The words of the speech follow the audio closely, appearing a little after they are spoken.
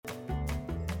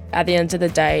at the end of the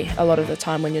day, a lot of the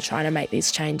time when you're trying to make these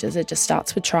changes, it just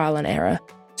starts with trial and error.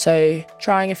 So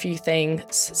trying a few things,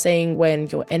 seeing when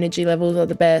your energy levels are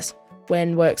the best,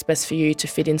 when works best for you to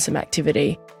fit in some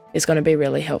activity is going to be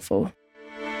really helpful.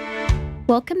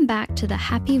 Welcome back to the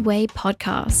Happy Way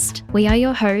podcast. We are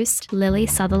your hosts, Lily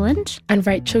Sutherland and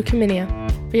Rachel Kaminia.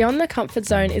 Beyond the Comfort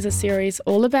Zone is a series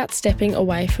all about stepping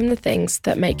away from the things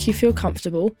that make you feel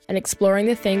comfortable and exploring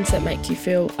the things that make you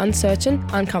feel uncertain,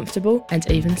 uncomfortable, and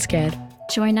even scared.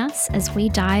 Join us as we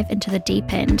dive into the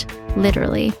deep end,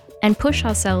 literally, and push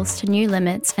ourselves to new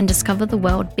limits and discover the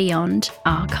world beyond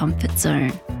our comfort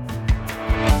zone.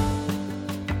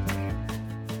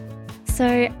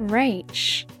 So,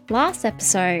 Rach, last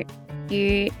episode,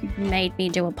 you made me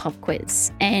do a pop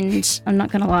quiz, and I'm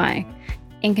not going to lie,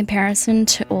 in comparison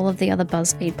to all of the other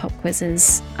BuzzFeed pop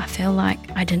quizzes, I feel like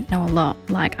I didn't know a lot.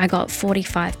 Like, I got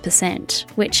 45%,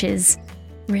 which is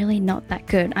really not that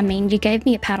good. I mean, you gave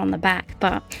me a pat on the back,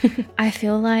 but I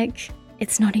feel like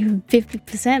it's not even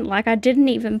 50%, like I didn't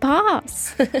even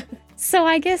pass. So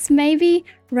I guess maybe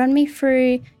run me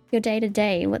through your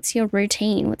day-to-day. What's your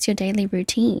routine? What's your daily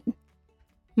routine?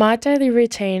 My daily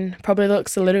routine probably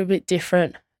looks a little bit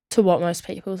different to what most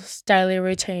people's daily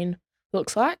routine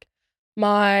looks like.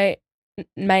 My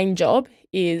main job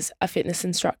is a fitness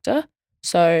instructor,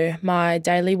 so my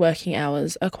daily working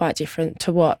hours are quite different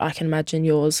to what I can imagine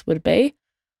yours would be.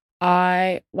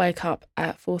 I wake up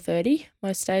at 4:30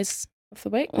 most days of the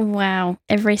week. Wow,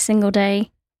 every single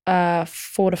day? 4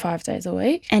 to 5 days a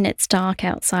week. And it's dark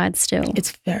outside still?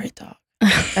 It's very dark.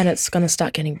 And it's going to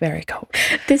start getting very cold.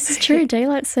 This is true.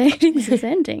 Daylight savings is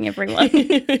ending, everyone.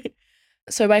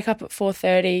 So wake up at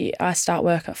 4:30. I start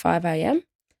work at 5 a.m.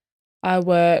 I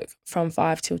work from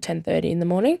 5 till 10:30 in the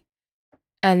morning.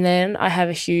 And then I have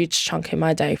a huge chunk in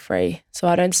my day free. So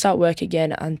I don't start work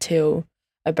again until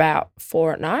about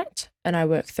 4 at night. And I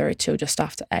work through till just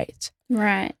after 8.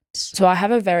 Right. So I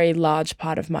have a very large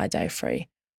part of my day free,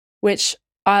 which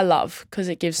I love because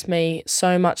it gives me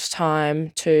so much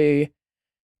time to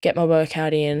get my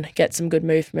workout in, get some good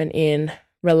movement in,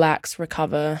 relax,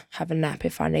 recover, have a nap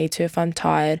if I need to, if I'm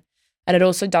tired. And it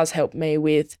also does help me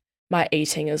with my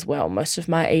eating as well. Most of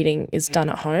my eating is done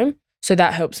at home. So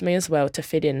that helps me as well to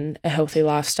fit in a healthy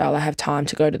lifestyle. I have time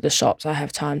to go to the shops. I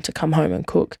have time to come home and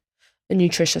cook a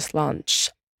nutritious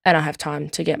lunch. And I have time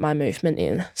to get my movement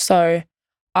in. So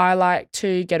I like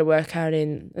to get a workout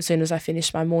in as soon as I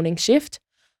finish my morning shift.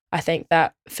 I think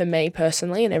that for me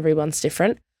personally, and everyone's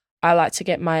different, I like to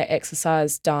get my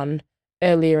exercise done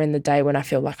earlier in the day when I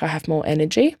feel like I have more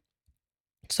energy.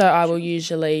 So I will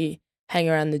usually hang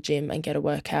around the gym and get a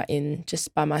workout in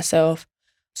just by myself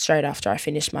straight after I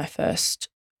finish my first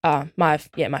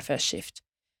shift.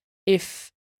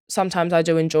 If sometimes I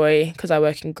do enjoy, because I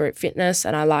work in group fitness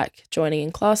and I like joining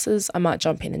in classes, I might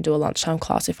jump in and do a lunchtime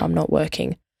class if I'm not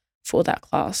working for that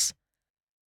class.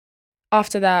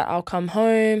 After that, I'll come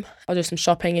home, I'll do some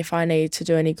shopping if I need to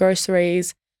do any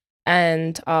groceries,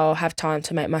 and I'll have time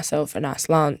to make myself a nice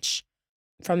lunch.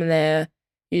 From there,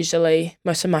 usually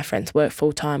most of my friends work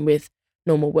full-time with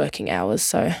normal working hours,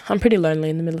 so I'm pretty lonely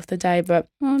in the middle of the day, but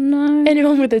oh no,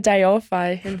 anyone with a day off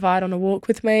I invite on a walk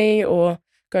with me or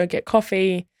go get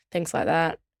coffee, things like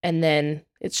that. And then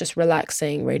it's just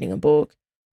relaxing, reading a book,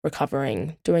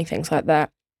 recovering, doing things like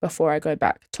that before I go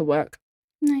back to work.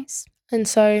 Nice. And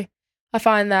so I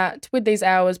find that with these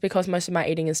hours, because most of my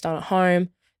eating is done at home,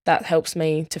 that helps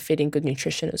me to fit in good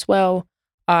nutrition as well.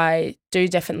 I do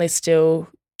definitely still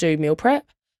do meal prep,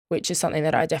 which is something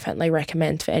that I definitely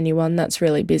recommend for anyone that's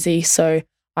really busy. So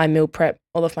I meal prep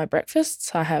all of my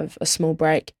breakfasts. I have a small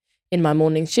break in my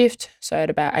morning shift. So at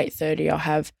about 8:30, I'll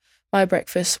have my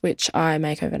breakfast, which I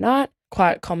make overnight.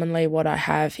 Quite commonly what I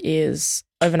have is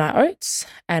overnight oats,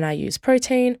 and I use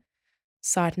protein.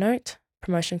 Side note,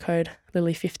 promotion code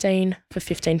Lily15 for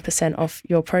 15% off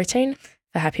your protein,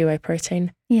 the Happy Way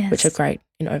protein, yes, which are great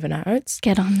in overnight oats.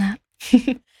 Get on that.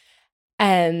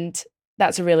 And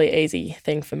that's a really easy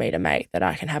thing for me to make that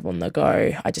I can have on the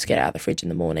go. I just get out of the fridge in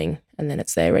the morning and then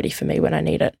it's there ready for me when I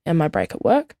need it and my break at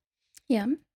work. Yeah.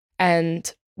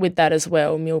 And with that as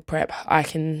well, meal prep, I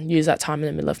can use that time in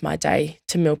the middle of my day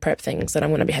to meal prep things that I'm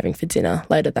going to be having for dinner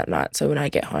later that night. So when I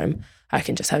get home, I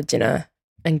can just have dinner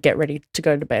and get ready to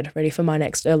go to bed, ready for my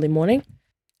next early morning.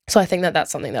 So I think that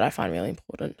that's something that I find really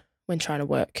important when trying to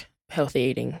work healthy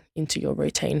eating into your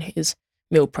routine is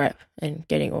meal prep and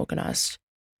getting organised.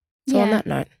 So on that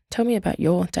note, tell me about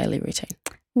your daily routine.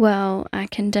 Well, I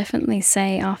can definitely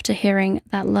say after hearing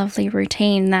that lovely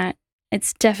routine that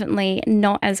it's definitely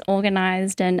not as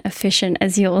organised and efficient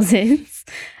as yours is.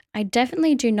 I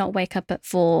definitely do not wake up at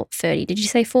 4:30. Did you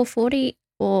say 4:40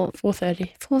 or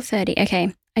 4:30? 4:30.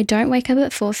 Okay. I don't wake up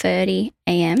at 4:30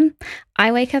 a.m.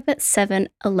 I wake up at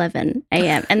 7:11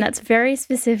 a.m. And that's very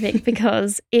specific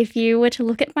because if you were to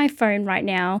look at my phone right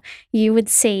now, you would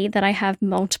see that I have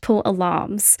multiple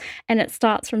alarms and it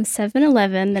starts from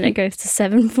 7:11, then it goes to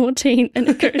 7:14, and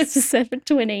it goes to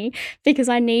 7:20 because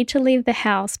I need to leave the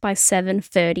house by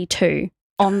 7:32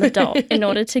 on the dot in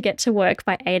order to get to work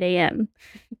by 8 a.m.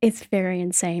 It's very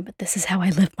insane, but this is how I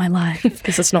live my life.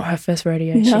 This is not her first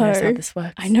rodeo. No, she knows how this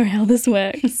works. I know how this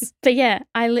works. But yeah,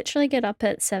 I literally get up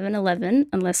at 7:11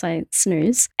 unless I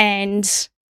snooze. And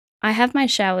I have my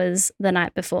showers the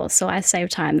night before, so I save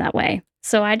time that way.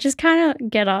 So I just kind of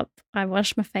get up, I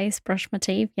wash my face, brush my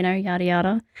teeth, yada,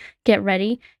 yada, get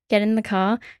ready, get in the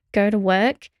car, go to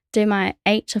work, do my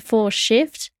 8 to 4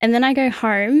 shift, and then I go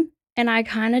home. And I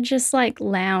kind of just like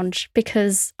lounge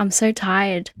because I'm so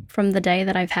tired from the day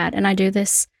that I've had. And I do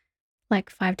this like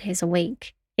 5 days a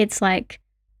week. It's like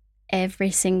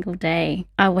every single day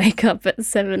I wake up at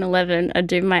 7:11, I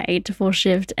do my 8 to 4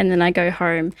 shift, and then I go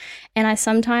home. And I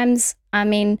sometimes, I'm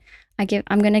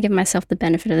going to give myself the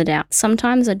benefit of the doubt.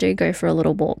 Sometimes I do go for a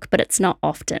little walk, but it's not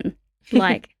often.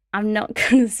 Like, I'm not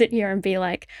going to sit here and be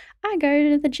like, I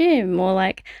go to the gym or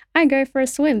like I go for a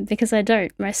swim, because I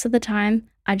don't. Most of the time,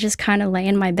 I just kind of lay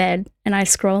in my bed and I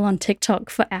scroll on TikTok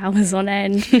for hours on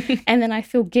end. And then I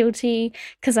feel guilty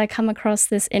because I come across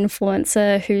this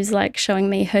influencer who's like showing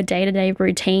me her day-to-day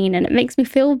routine, and it makes me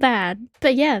feel bad.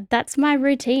 But yeah, that's my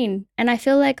routine. And I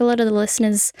feel like a lot of the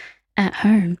listeners at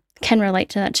home can relate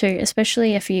to that too,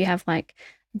 especially if you have like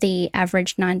the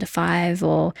average 9 to 5,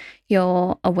 or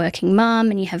you're a working mum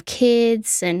and you have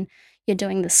kids and you're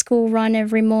doing the school run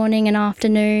every morning and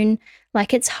afternoon.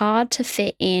 Like, it's hard to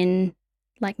fit in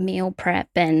like meal prep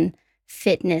and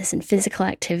fitness and physical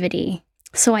activity.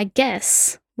 So I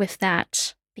guess with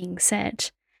that being said,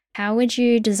 how would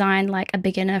you design like a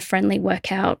beginner friendly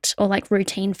workout or like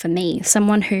routine for me,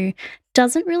 someone who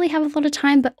doesn't really have a lot of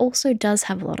time but also does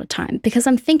have a lot of time? Because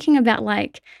I'm thinking about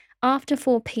like after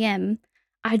 4 p.m,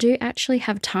 I do actually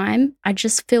have time. I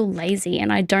just feel lazy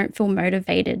and I don't feel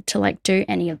motivated to like do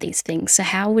any of these things. So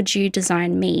how would you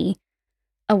design me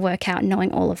a workout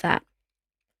knowing all of that?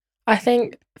 I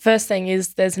think first thing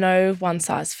is there's no one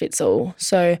size fits all.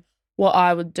 So what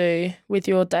I would do with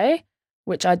your day,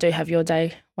 which I do have your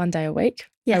day 1 day a week.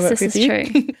 Yes, this is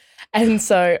true. And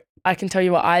so I can tell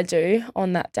you what I do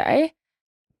on that day,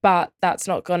 but that's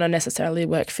not going to necessarily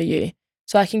work for you.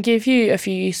 So I can give you a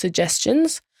few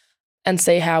suggestions and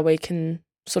see how we can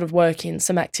sort of work in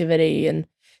some activity and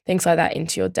things like that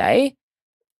into your day.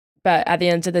 But at the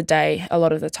end of the day, a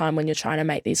lot of the time when you're trying to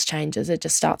make these changes, it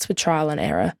just starts with trial and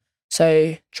error.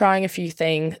 So trying a few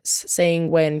things,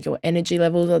 seeing when your energy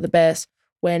levels are the best,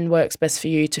 when works best for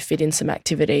you to fit in some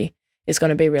activity is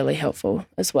going to be really helpful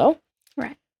as well.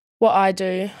 Right. What I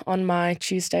do on my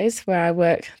Tuesdays, where I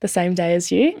work the same day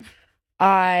as you,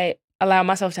 I allow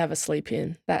myself to have a sleep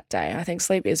in that day. I think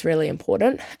sleep is really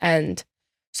important. And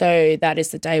so that is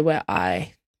the day where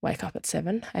I wake up at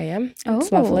 7 a.m.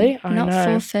 It's lovely. I know. Not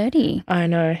 4:30. I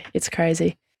know. It's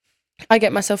crazy. I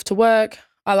get myself to work.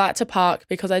 I like to park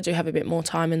because I do have a bit more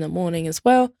time in the morning as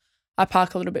well. I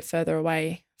park a little bit further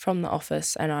away from the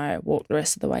office and I walk the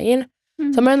rest of the way in.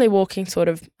 So I'm only walking sort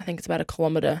of, I think it's about 1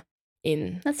 kilometre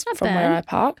in That's not from bad. where I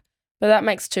park. But that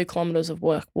makes 2 kilometres of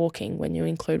walking when you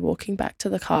include walking back to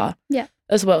the car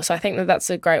as well. So I think that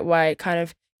that's a great way. It kind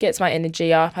of gets my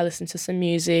energy up. I listen to some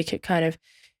music. It kind of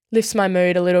lifts my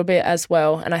mood a little bit as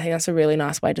well. And I think that's a really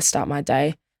nice way to start my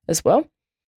day as well.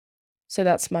 So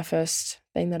that's my first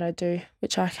thing that I do,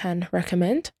 which I can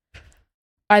recommend.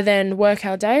 I then work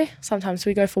our day. Sometimes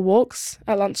we go for walks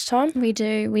at lunchtime. We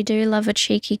do. We do love a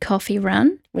cheeky coffee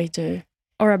run. We do.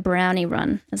 Or a brownie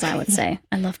run, as I would say.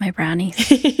 I love my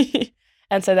brownies.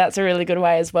 And so that's a really good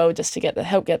way as well, just to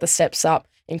help get the steps up,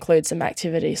 include some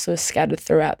activities sort of scattered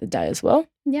throughout the day as well.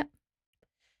 Yep.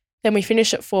 Then we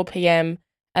finish at 4 p.m.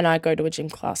 and I go to a gym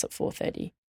class at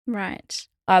 4:30. Right.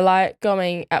 I like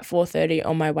going at 4:30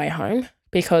 on my way home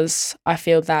because I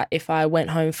feel that if I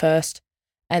went home first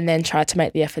and then tried to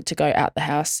make the effort to go out the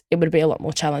house, it would be a lot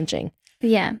more challenging.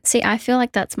 Yeah. See, I feel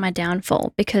like that's my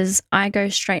downfall because I go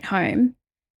straight home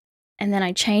and then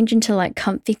I change into like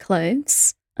comfy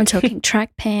clothes. I'm talking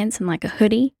track pants and like a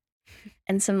hoodie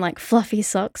and some like fluffy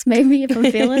socks maybe if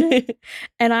I'm feeling it.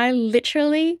 And I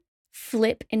literally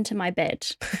flip into my bed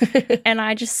and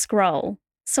I just scroll.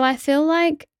 So I feel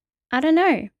like, I don't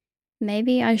know,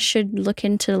 maybe I should look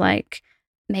into like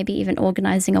maybe even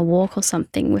organizing a walk or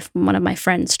something with one of my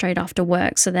friends straight after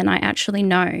work. So then I actually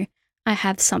know I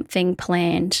have something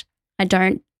planned. I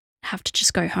don't have to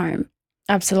just go home.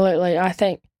 Absolutely. I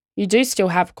think you do still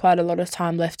have quite a lot of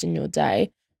time left in your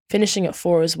day finishing at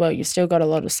 4 as well, you've still got a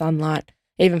lot of sunlight.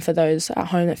 Even for those at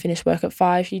home that finish work at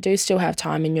 5, you do still have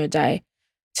time in your day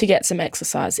to get some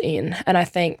exercise in. And I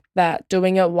think that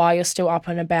doing it while you're still up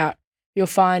and about, you'll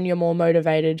find you're more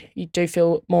motivated, you do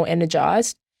feel more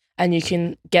energized, and you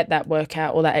can get that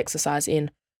workout or that exercise in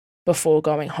before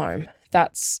going home.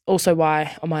 That's also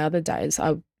why on my other days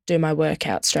I do my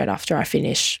workout straight after I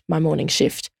finish my morning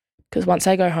shift, because once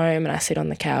I go home and I sit on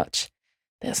the couch,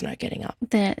 there's no getting up.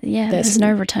 There's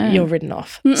no return. You're ridden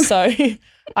off. So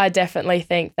I definitely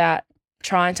think that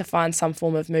trying to find some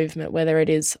form of movement, whether it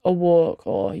is a walk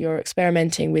or you're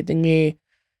experimenting with the new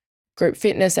group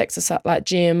fitness exercise like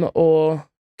gym, or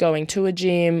going to a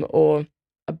gym, or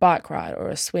a bike ride or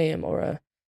a swim or a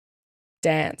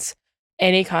dance,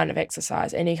 any kind of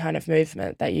exercise, any kind of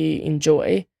movement that you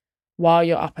enjoy while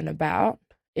you're up and about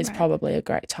is probably a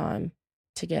great time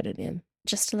to get it in.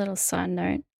 Just a little side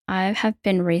note. I have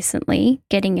been recently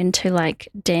getting into like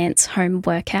dance home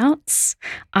workouts.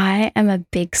 I am a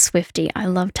big Swiftie. I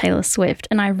love Taylor Swift.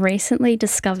 And I recently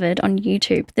discovered on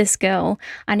YouTube this girl,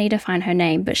 I need to find her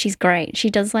name, but she's great. She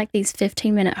does like these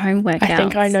 15-minute home workouts. I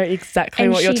think I know exactly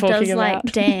what you're talking about. And she does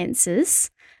like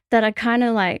dances that are kind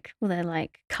of like, well, they're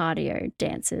like cardio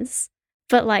dances.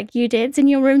 But like you dance in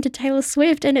your room to Taylor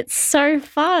Swift and it's so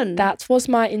fun. That was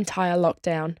my entire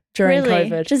lockdown during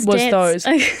COVID. Just was dance. Those.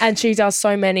 And she does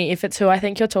so many. If it's who I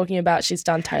think you're talking about, she's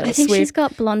done Taylor Swift. I think she's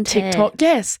got blonde hair. TikTok,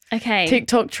 yes. Okay.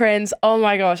 TikTok trends. Oh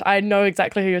my gosh, I know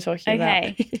exactly who you're talking about.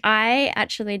 Okay. I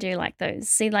actually do like those.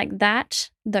 See, like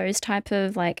those type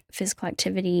of like physical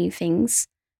activity things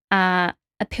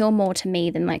appeal more to me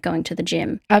than like going to the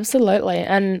gym. Absolutely.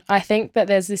 And I think that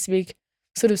there's this big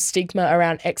sort of stigma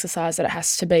around exercise that it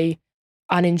has to be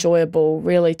unenjoyable,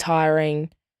 really tiring,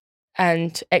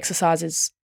 and exercise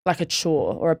is like a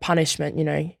chore or a punishment, you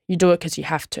know. You do it because you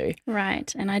have to.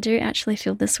 Right. And I do actually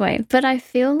feel this way. But I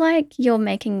feel like you're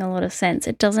making a lot of sense.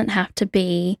 It doesn't have to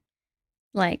be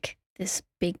like this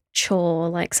big chore,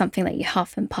 like something that you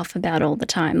huff and puff about all the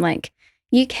time. Like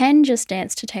you can just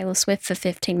dance to Taylor Swift for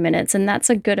 15 minutes and that's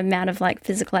a good amount of like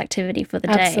physical activity for the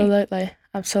day.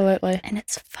 Absolutely. And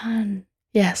it's fun.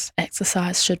 Yes,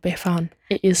 exercise should be fun.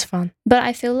 It is fun. But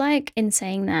I feel like in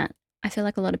saying that, I feel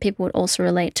like a lot of people would also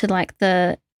relate to like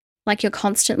you're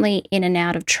constantly in and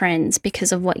out of trends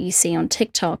because of what you see on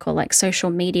TikTok or like social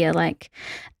media. Like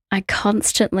I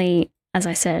constantly, as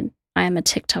I said, I am a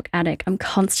TikTok addict. I'm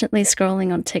constantly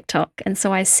scrolling on TikTok. And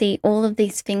so I see all of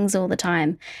these things all the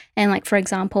time. And like, for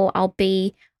example, I'll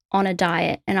be on a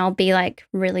diet and I'll be like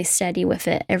really steady with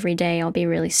it every day. I'll be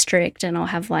really strict and I'll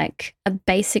have like a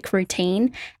basic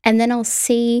routine. And then I'll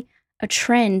see a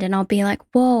trend and I'll be like,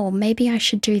 whoa, maybe I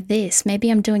should do this. Maybe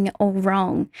I'm doing it all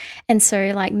wrong. And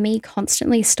so like me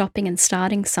constantly stopping and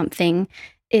starting something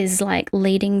is like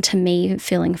leading to me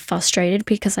feeling frustrated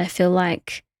because I feel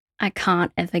like I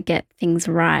can't ever get things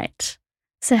right.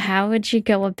 So how would you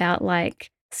go about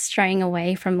like straying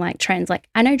away from like trends? Like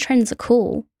I know trends are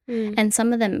cool. And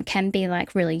some of them can be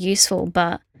like really useful,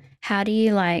 but how do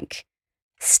you like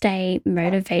stay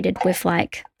motivated with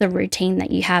like the routine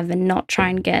that you have and not try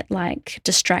and get like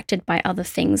distracted by other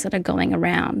things that are going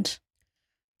around?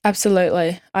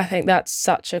 Absolutely. I think that's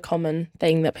such a common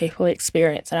thing that people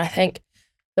experience. And I think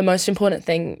the most important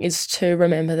thing is to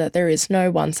remember that there is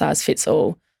no one size fits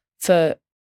all for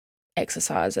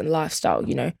exercise and lifestyle.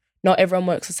 You know, not everyone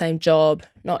works the same job.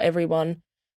 Not everyone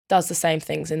does the same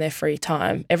things in their free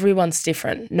time. Everyone's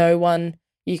different.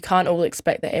 You can't all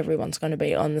expect that everyone's going to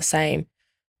be on the same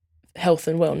health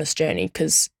and wellness journey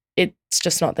because it's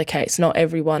just not the case. Not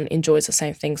everyone enjoys the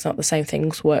same things. Not the same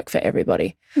things work for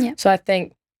everybody. Yeah. So I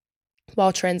think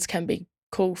while trends can be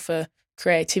cool for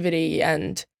creativity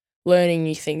and learning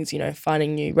new things, you know,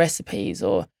 finding new recipes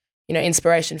or, you know,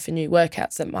 inspiration for new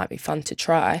workouts that might be fun to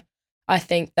try, I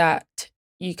think that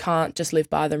you can't just live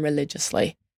by them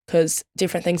religiously, because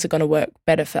different things are going to work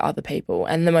better for other people.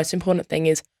 And the most important thing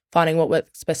is finding what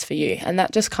works best for you. And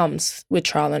that just comes with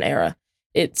trial and error.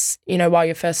 It's, you know, while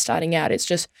you're first starting out, it's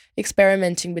just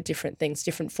experimenting with different things,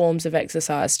 different forms of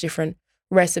exercise, different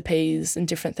recipes and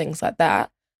different things like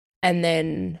that. And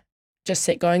then just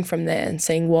going from there and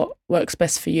seeing what works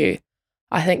best for you.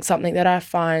 I think something that I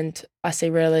find I see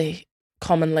really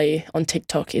commonly on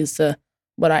TikTok is the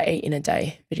what I eat in a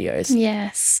day videos.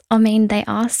 Yes. I mean, they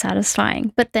are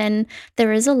satisfying, but then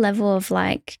there is a level of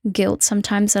like guilt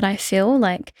sometimes that I feel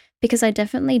like, because I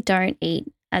definitely don't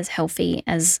eat as healthy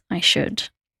as I should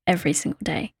every single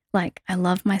day. Like I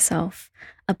love myself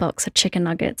a box of chicken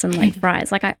nuggets and like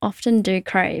fries. Like I often do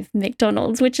crave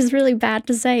McDonald's, which is really bad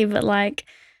to say, but like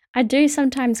I do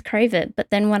sometimes crave it. But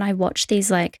then when I watch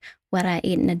these like what I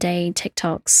eat in a day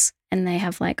TikToks and they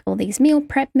have like all these meal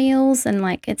prep meals and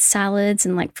like it's salads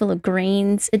and like full of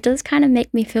greens, it does kind of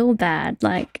make me feel bad.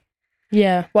 Like,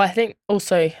 Yeah. Well, I think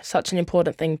also such an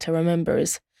important thing to remember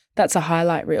is that's a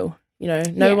highlight reel. You know,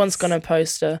 no one's yes. going to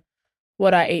post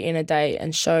what I eat in a day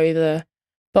and show the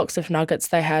box of nuggets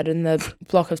they had and the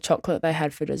block of chocolate they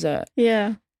had for dessert.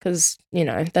 Yeah. Because, you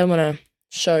know, they want to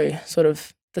show sort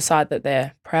of the side that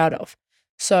they're proud of.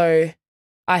 So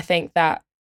I think that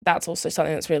that's also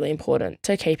something that's really important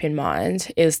to keep in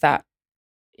mind, is that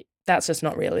that's just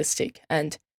not realistic.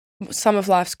 And some of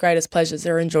life's greatest pleasures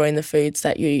are enjoying the foods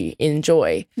that you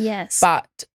enjoy. Yes.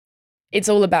 But it's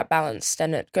all about balance,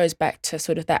 and it goes back to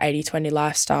sort of that 80-20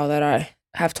 lifestyle that I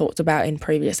have talked about in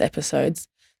previous episodes,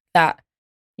 that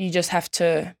you just have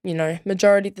to, you know,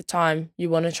 majority of the time you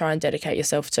want to try and dedicate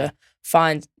yourself to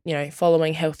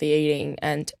following healthy eating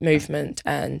and movement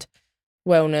and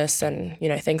wellness and, you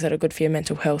know, things that are good for your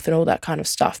mental health and all that kind of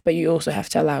stuff. But you also have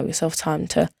to allow yourself time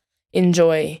to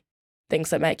enjoy things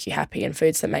that make you happy and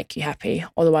foods that make you happy.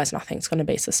 Otherwise, nothing's going to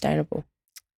be sustainable.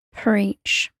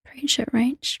 Preach it,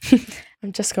 Rach.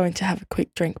 I'm just going to have a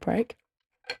quick drink break.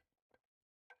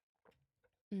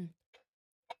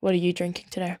 What are you drinking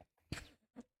today?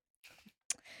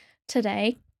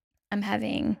 Today, I'm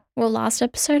having, last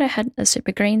episode I had a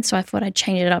super green, so I thought I'd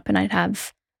change it up and I'd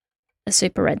have a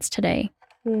super reds today.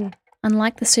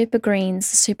 Unlike the super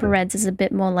greens, the super reds is a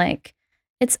bit more like,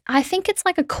 I think it's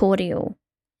like a cordial,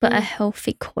 but a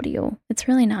healthy cordial. It's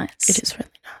really nice. It is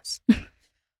really nice.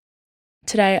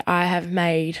 Today I have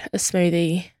made a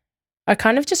smoothie. I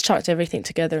kind of just chucked everything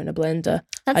together in a blender.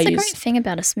 That's the great thing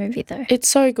about a smoothie though. It's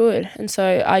so good. And so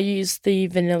I use the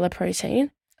vanilla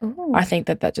protein. Ooh. I think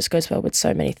that just goes well with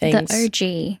so many things. The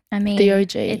OG. I mean, the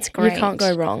OG. It's great. You can't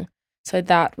go wrong. So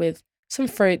that with some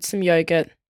fruit, some yogurt,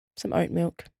 some oat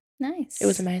milk. Nice. It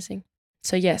was amazing.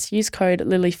 So yes, use code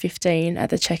Lily15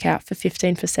 at the checkout for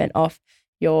 15% off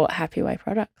your Happy Way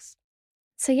products.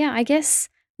 So yeah, I guess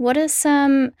what are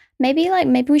some, maybe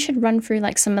we should run through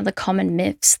like some of the common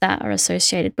myths that are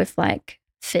associated with like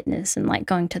fitness and like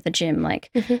going to the gym.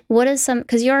 Like what are some,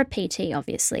 because you're a PT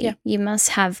obviously. Yeah. You must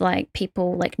have like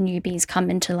people like newbies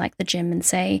come into like the gym and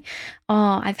say,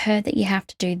 oh, I've heard that you have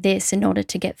to do this in order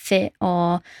to get fit,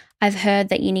 or I've heard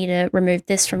that you need to remove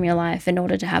this from your life in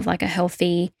order to have like a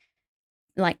healthy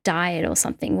like diet or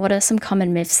something. What are some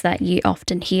common myths that you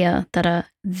often hear that are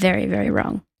very, very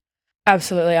wrong?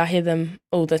 Absolutely. I hear them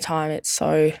all the time. It's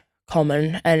so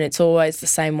common, and it's always the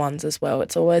same ones as well.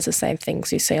 It's always the same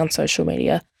things you see on social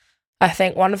media. I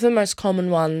think one of the most common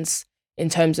ones in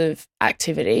terms of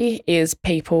activity is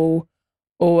people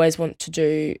always want to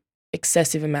do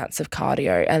excessive amounts of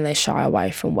cardio and they shy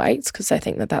away from weights because they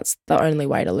think that that's the only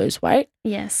way to lose weight.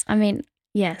 Yes. I mean,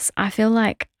 yes, I feel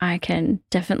like I can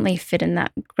definitely fit in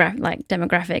that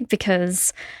demographic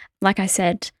because, like I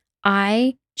said,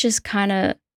 I just kind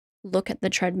of look at the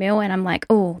treadmill and I'm like,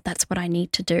 oh, that's what I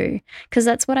need to do, because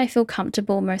that's what I feel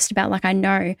comfortable most about. Like I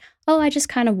know, I just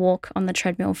kind of walk on the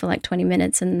treadmill for like 20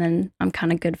 minutes and then I'm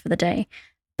kind of good for the day.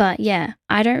 But yeah,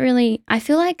 I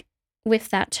feel like with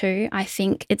that too, I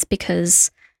think it's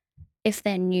because if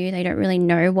they're new, they don't really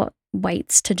know what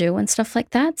weights to do and stuff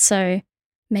like that. So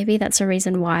maybe that's a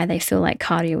reason why they feel like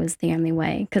cardio is the only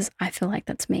way, because I feel like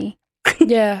that's me.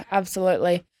 Yeah,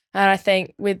 absolutely. And I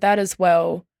think with that as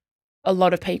well, a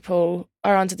lot of people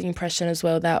are under the impression as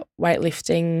well that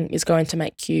weightlifting is going to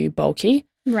make you bulky.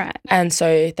 Right. And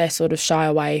so they sort of shy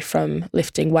away from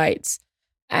lifting weights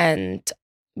and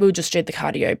we'll just do the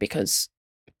cardio because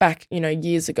back,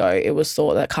 years ago, it was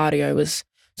thought that cardio was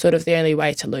sort of the only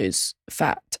way to lose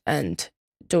fat, and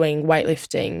doing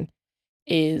weightlifting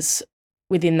is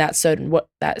within that certain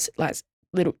that's like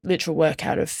literal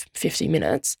workout of 50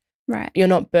 minutes. Right. You're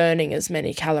not burning as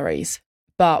many calories.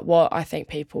 But what I think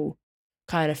people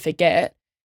kind of forget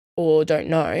or don't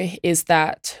know is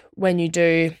that when you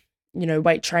do,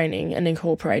 weight training and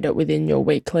incorporate it within your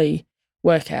weekly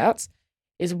workouts,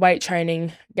 is weight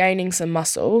training, gaining some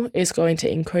muscle is going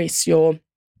to increase your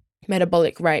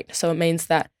metabolic rate. So it means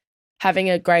that having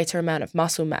a greater amount of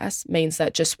muscle mass means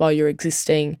that just while you're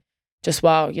sitting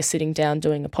down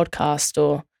doing a podcast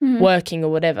or working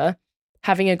or whatever,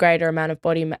 having a greater amount of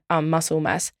body muscle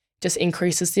mass just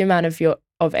increases the amount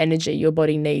of energy your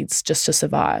body needs just to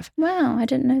survive. Wow, I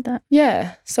didn't know that.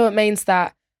 Yeah. So it means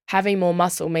that having more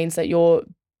muscle means that you're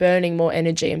burning more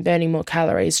energy and burning more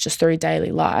calories just through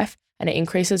daily life, and it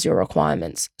increases your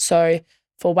requirements. So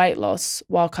for weight loss,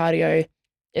 while cardio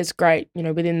is great,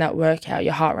 within that workout,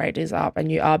 your heart rate is up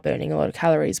and you are burning a lot of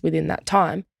calories within that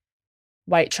time,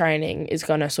 weight training is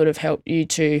going to sort of help you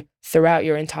to, throughout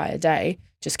your entire day,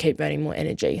 just keep burning more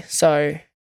energy. So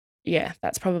yeah,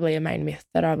 that's probably a main myth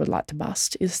that I would like to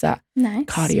bust, is that Nice.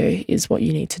 cardio is what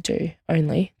you need to do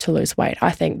only to lose weight.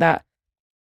 I think that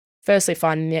firstly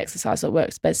finding the exercise that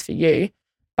works best for you,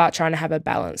 but trying to have a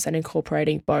balance and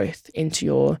incorporating both into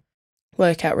your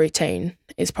workout routine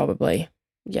is probably,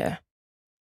 yeah,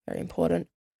 very important.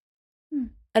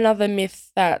 Another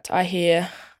myth that I hear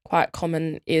quite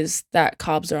common is that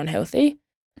carbs are unhealthy.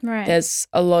 Right. There's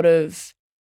a lot of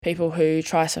people who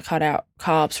try to cut out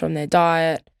carbs from their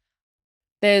diet.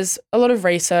 There's a lot of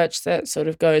research that sort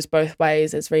of goes both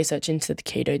ways. There's research into the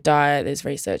keto diet. There's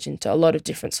research into a lot of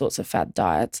different sorts of fad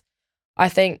diets. I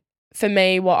think for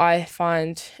me, what I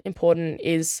find important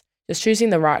is just choosing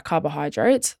the right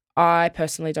carbohydrates. I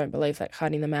personally don't believe that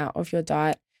cutting them out of your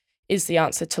diet is the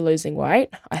answer to losing weight.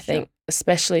 I think,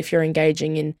 especially if you're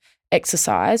engaging in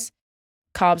exercise,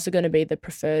 carbs are going to be the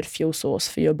preferred fuel source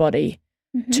for your body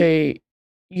to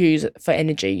use for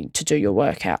energy to do your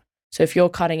workout. So if you're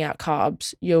cutting out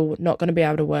carbs, you're not going to be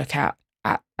able to work out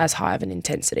at as high of an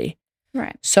intensity.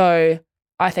 Right. So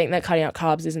I think that cutting out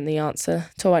carbs isn't the answer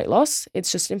to weight loss.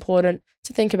 It's just important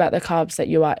to think about the carbs that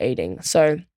you are eating.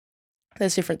 So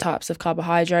there's different types of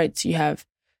carbohydrates. You have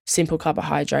simple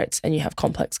carbohydrates and you have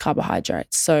complex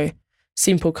carbohydrates. So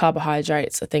simple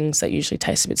carbohydrates are things that usually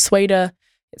taste a bit sweeter.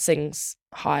 It's things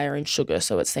higher in sugar.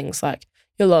 So it's things like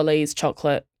your lollies,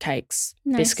 chocolate, cakes,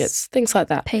 biscuits, things like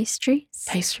that. Pastries,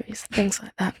 things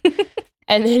like that.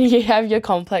 And then you have your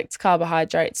complex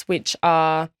carbohydrates, which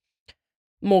are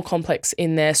more complex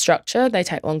in their structure. They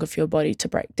take longer for your body to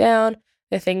break down.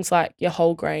 They're things like your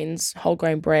whole grains, whole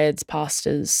grain breads,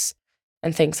 pastas,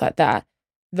 and things like that.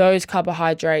 Those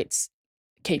carbohydrates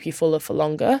keep you fuller for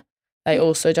longer. They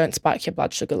also don't spike your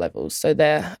blood sugar levels. So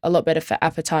they're a lot better for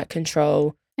appetite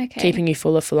control. Keeping you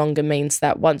fuller for longer means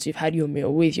that once you've had your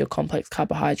meal with your complex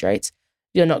carbohydrates,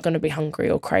 you're not going to be hungry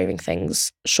or craving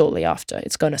things shortly after.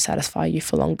 It's going to satisfy you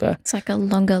for longer. It's like a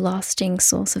longer lasting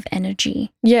source of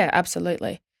energy. Yeah,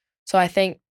 absolutely. So I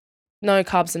think no,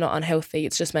 carbs are not unhealthy.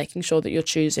 It's just making sure that you're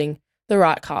choosing the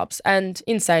right carbs. And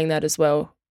in saying that as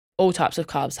well, all types of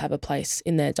carbs have a place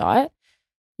in their diet.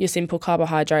 Your simple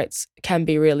carbohydrates can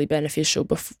be really beneficial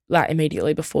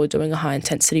immediately before doing a high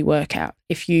intensity workout.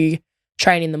 If you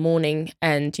train in the morning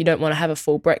and you don't want to have a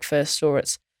full breakfast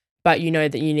but you know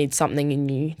that you need something in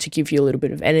you to give you a little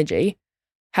bit of energy,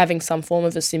 having some form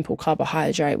of a simple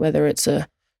carbohydrate, whether it's a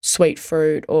sweet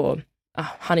fruit or a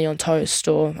honey on toast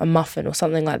or a muffin or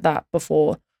something like that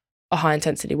before a high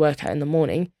intensity workout in the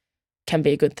morning, can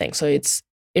be a good thing. So it's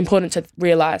important to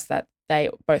realize that they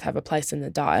both have a place in the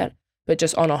diet, but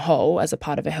just on a whole, as a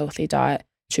part of a healthy diet,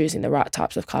 choosing the right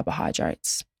types of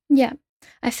carbohydrates. Yeah.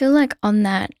 I feel like on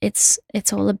that, it's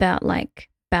all about like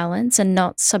balance and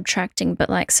not subtracting. But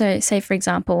like, so say for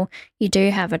example, you do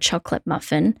have a chocolate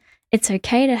muffin. It's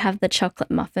okay to have the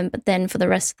chocolate muffin, but then for the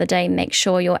rest of the day, make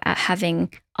sure you're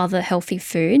having other healthy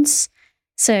foods.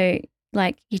 So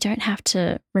like, you don't have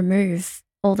to remove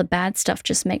all the bad stuff.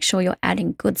 Just make sure you're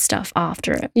adding good stuff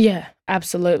after it. Yeah,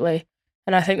 absolutely.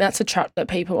 And I think that's a trap that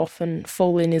people often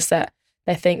fall in, is that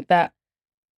they think that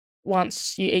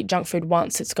once you eat junk food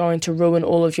once, it's going to ruin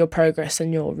all of your progress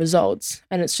and your results.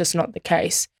 And it's just not the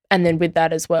case. And then with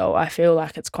that as well, I feel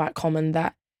like it's quite common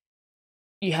that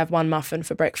you have one muffin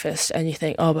for breakfast and you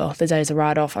think, oh, well, the day's a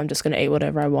write-off. I'm just going to eat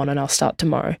whatever I want and I'll start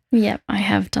tomorrow. Yep, I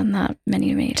have done that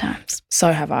many, many times.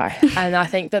 So have I. And I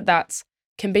think that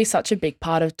can be such a big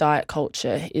part of diet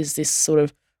culture, is this sort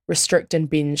of restrict and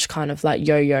binge kind of like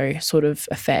yo-yo sort of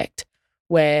effect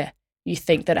where you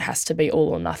think that it has to be all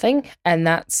or nothing, and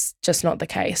that's just not the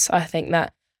case. I think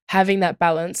that having that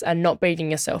balance and not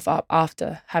beating yourself up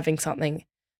after having something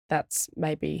that's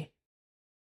maybe,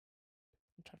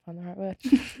 I'm trying to find the right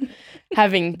word,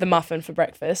 having the muffin for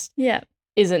breakfast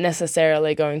isn't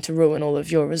necessarily going to ruin all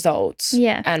of your results.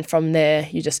 Yeah. And from there,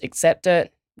 you just accept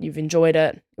it. You've enjoyed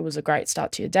it. It was a great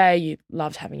start to your day. You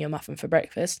loved having your muffin for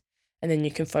breakfast. And then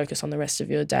you can focus on the rest of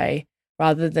your day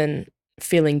rather than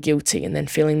feeling guilty and then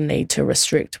feeling the need to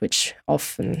restrict, which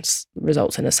often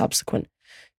results in a subsequent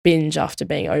binge after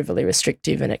being overly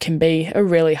restrictive. And it can be a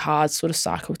really hard sort of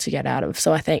cycle to get out of.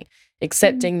 So I think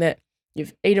accepting that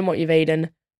you've eaten what you've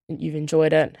eaten, you've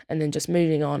enjoyed it, and then just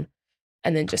moving on,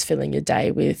 and then just filling your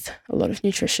day with a lot of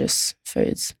nutritious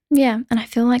foods. Yeah, and I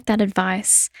feel like that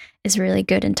advice is really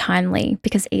good and timely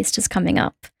because Easter's coming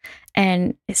up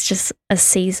and it's just a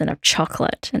season of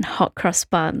chocolate and hot cross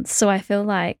buns. So I feel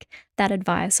like that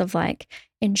advice of like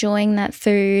enjoying that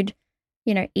food,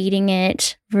 you know, eating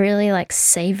it, really like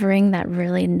savoring that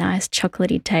really nice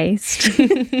chocolatey taste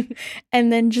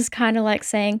and then just kind of like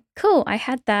saying, cool, I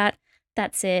had that.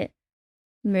 That's it.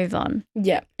 move on.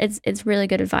 Yeah, It's really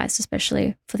good advice,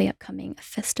 especially for the upcoming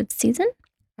festive season.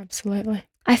 absolutely.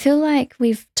 I feel like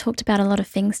we've talked about a lot of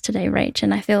things today, Rach,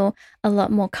 and I feel a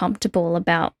lot more comfortable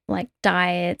about like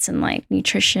diets and like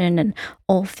nutrition and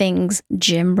all things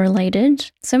gym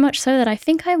related. So much so that I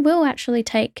think I will actually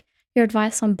take your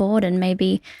advice on board and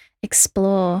maybe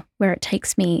explore where it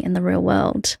takes me in the real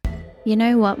world. You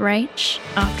know what, Rach?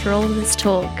 After all of this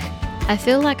talk, I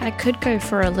feel like I could go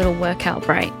for a little workout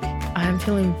break. I am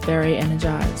feeling very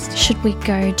energized. Should we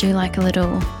go do like a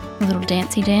little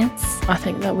dancey dance? I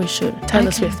think that we should. Taylor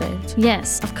Okay. Swift themed.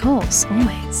 Yes, of course,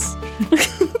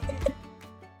 always.